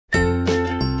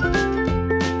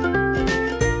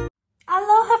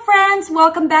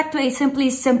welcome back to A Simply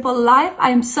Simple Life.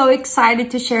 I'm so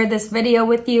excited to share this video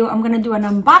with you. I'm gonna do an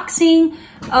unboxing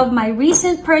of my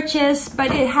recent purchase,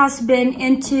 but it has been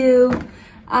into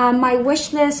my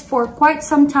wish list for quite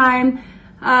some time,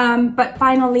 but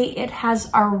finally it has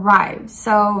arrived.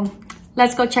 So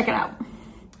let's go check it out.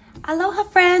 Aloha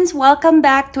friends, welcome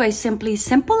back to A Simply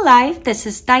Simple Life. This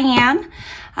is Diane.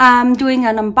 I'm doing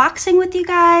an unboxing with you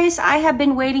guys. I have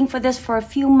been waiting for this for a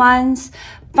few months.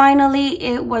 Finally,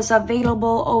 it was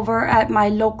available over at my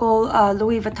local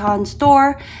Louis Vuitton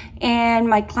store, and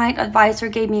my client advisor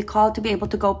gave me a call to be able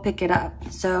to go pick it up.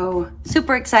 So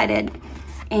super excited,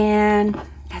 and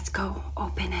let's go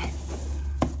open it.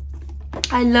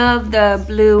 I love the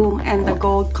blue and the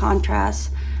gold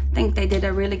contrast. I think they did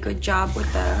a really good job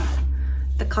with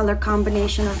the color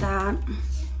combination of that.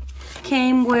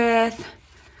 Came with,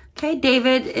 okay,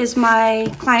 David is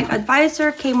my client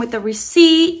advisor, came with the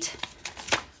receipt.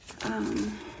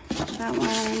 That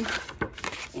one,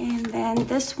 and then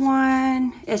this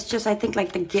one is just, I think,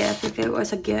 like the gift, if it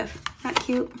was a gift. Not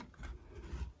cute.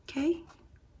 Okay.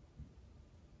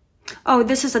 Oh,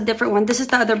 this is a different one. This is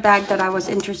the other bag that I was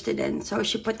interested in, so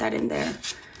she put that in there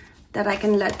that I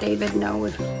can let David know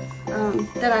if,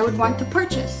 that I would want to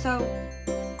purchase. So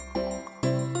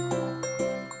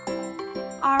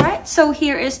all right, so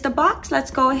here is the box.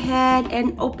 Let's go ahead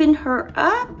and open her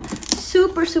up.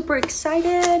 Super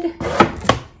excited.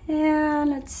 And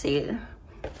let's see, it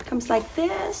comes like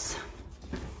this.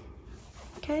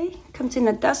 Okay, comes in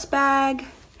a dust bag,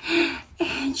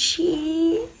 and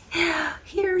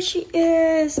here she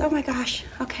is. Oh my gosh.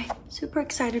 Okay, super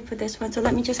excited for this one. So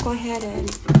let me just go ahead and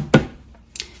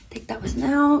take that one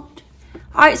out.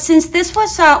 All right, since this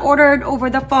was ordered over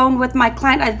the phone with my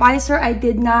client advisor, I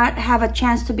did not have a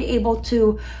chance to be able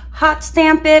to hot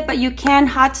stamp it, but you can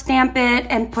hot stamp it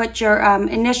and put your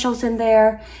initials in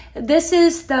there. This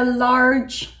is the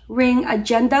large ring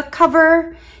agenda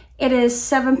cover. It is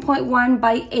 7.1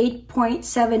 by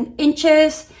 8.7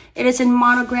 inches. It is in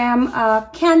monogram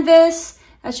canvas.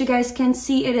 As you guys can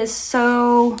see, it is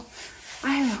so,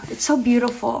 I don't know, it's so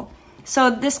beautiful. So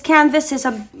this canvas is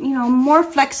more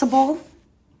flexible.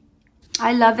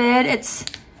 I love it. It's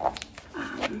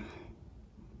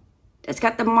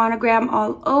got the monogram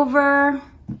all over.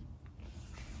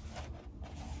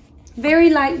 Very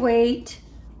lightweight.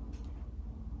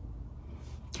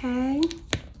 Okay.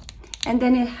 And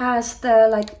then it has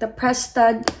the press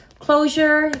stud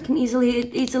closure. You can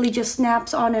it easily just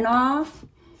snaps on and off.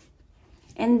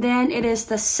 And then it is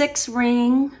the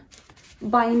 6-ring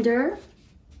binder.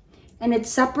 And it's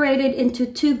separated into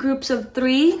 2 groups of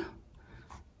 3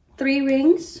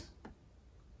 rings.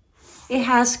 It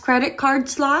has credit card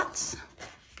slots.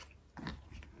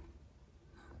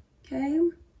 Okay.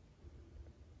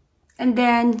 And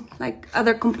then like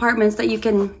other compartments that you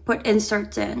can put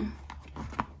inserts in.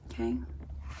 Okay.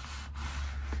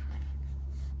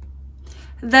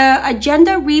 The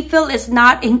agenda refill is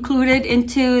not included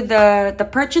into the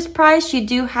purchase price. You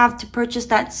do have to purchase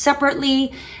that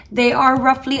separately. They are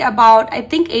roughly about, I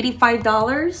think,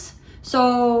 $85.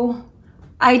 So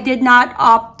I did not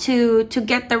opt to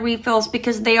get the refills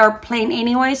because they are plain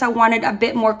anyways. I wanted a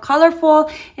bit more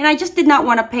colorful, and I just did not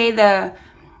want to pay the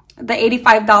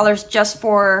 $85 just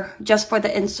for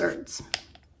the inserts.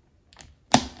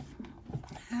 Okay.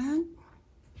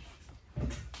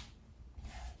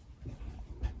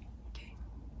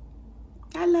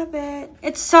 I love it.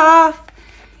 It's soft.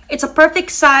 It's a perfect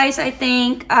size, I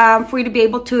think, for you to be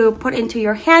able to put into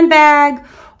your handbag,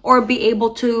 or be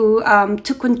able to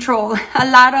control. A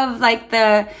lot of like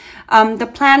the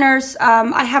planners,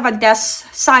 I have a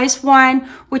desk size one,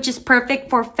 which is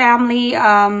perfect for family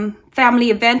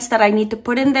events that I need to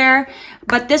put in there.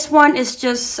 But this one is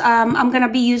just, I'm gonna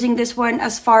be using this one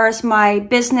as far as my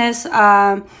business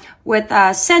with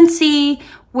Scentsy,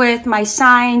 with my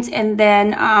signs, and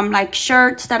then like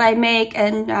shirts that I make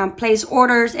and place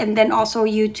orders, and then also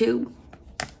YouTube.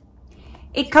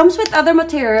 It comes with other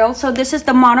material. So this is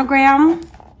the monogram.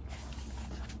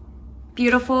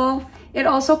 Beautiful. It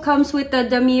also comes with the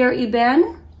damier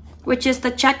eben, which is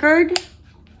the checkered.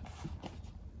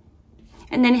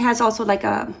 And then it has also like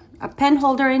a pen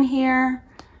holder in here.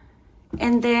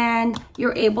 And then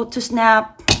you're able to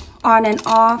snap on and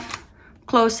off,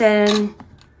 close in.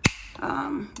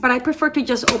 But I prefer to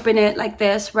just open it like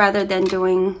this rather than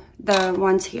doing the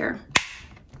ones here.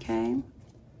 Okay.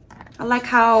 I like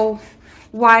how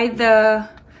wide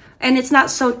and it's not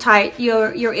so tight.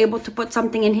 You're able to put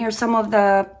something in here. Some of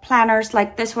the planners,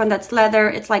 like this one that's leather,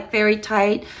 it's like very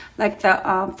tight. Like the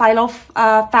philo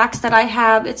fax that I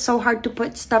have, it's so hard to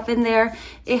put stuff in there.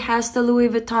 It has the Louis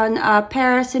Vuitton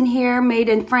Paris in here, made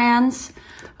in France.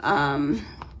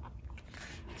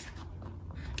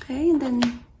 Okay, and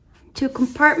then 2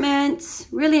 compartments,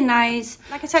 really nice.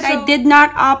 Like I said, I did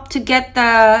not opt to get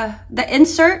the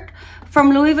insert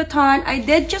from Louis Vuitton. I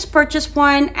did just purchase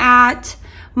one at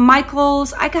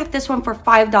Michael's. I got this one for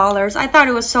 $5. I thought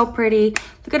it was so pretty.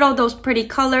 Look at all those pretty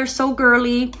colors, so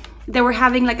girly. They were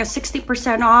having like a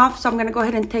 60% off, so I'm gonna go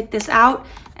ahead and take this out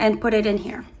and put it in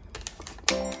here.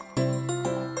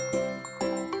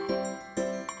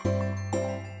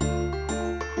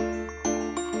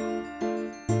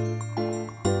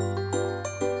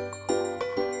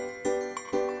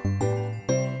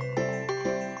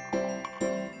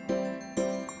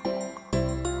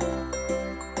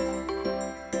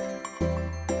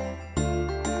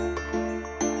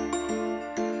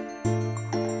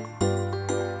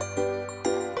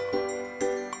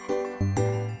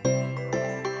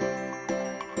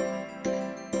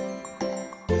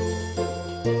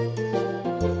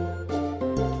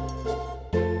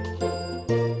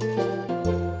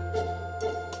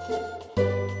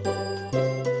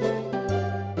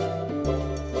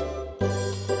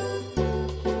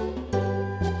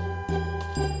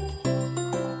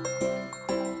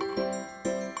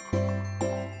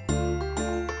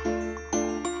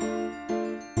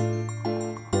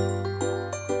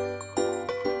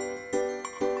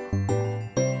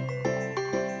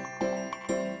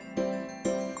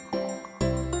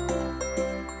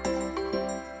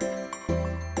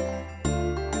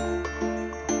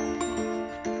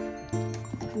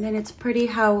 And then it's pretty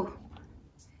how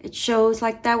it shows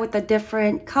like that with the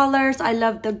different colors. I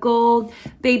love the gold,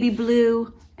 baby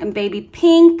blue, and baby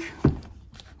pink.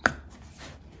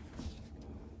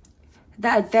 The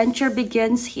adventure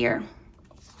begins here.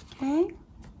 Okay.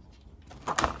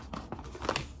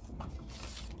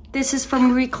 This is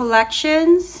from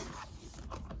Recollections.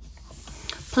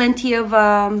 Plenty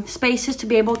of spaces to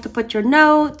be able to put your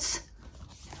notes.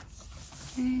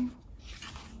 Okay.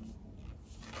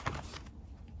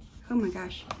 Oh my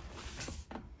gosh.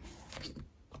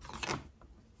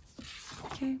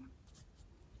 Okay.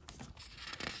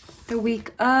 The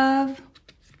week of.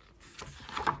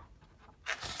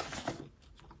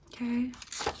 Okay.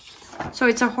 So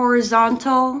it's a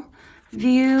horizontal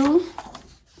view.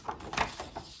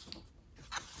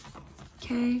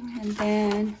 Okay, and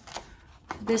then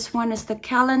this one is the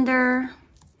calendar,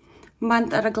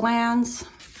 month at a glance.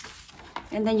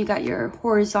 And then you got your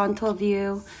horizontal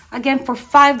view. Again, for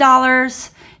 $5.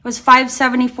 It was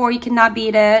 $5.74. You cannot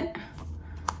beat it.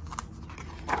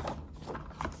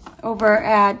 Over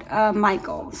at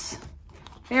Michael's.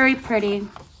 Very pretty.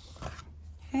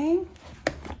 Okay.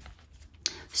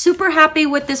 Super happy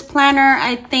with this planner.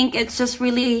 I think it's just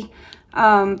really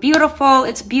beautiful.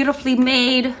 It's beautifully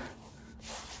made.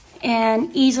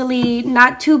 And easily,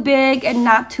 not too big and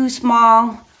not too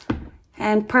small.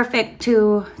 And perfect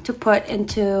to put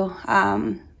into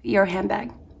your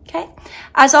handbag. Okay.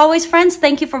 As always, friends,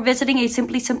 thank you for visiting A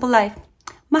Simply Simple Life.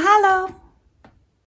 Mahalo.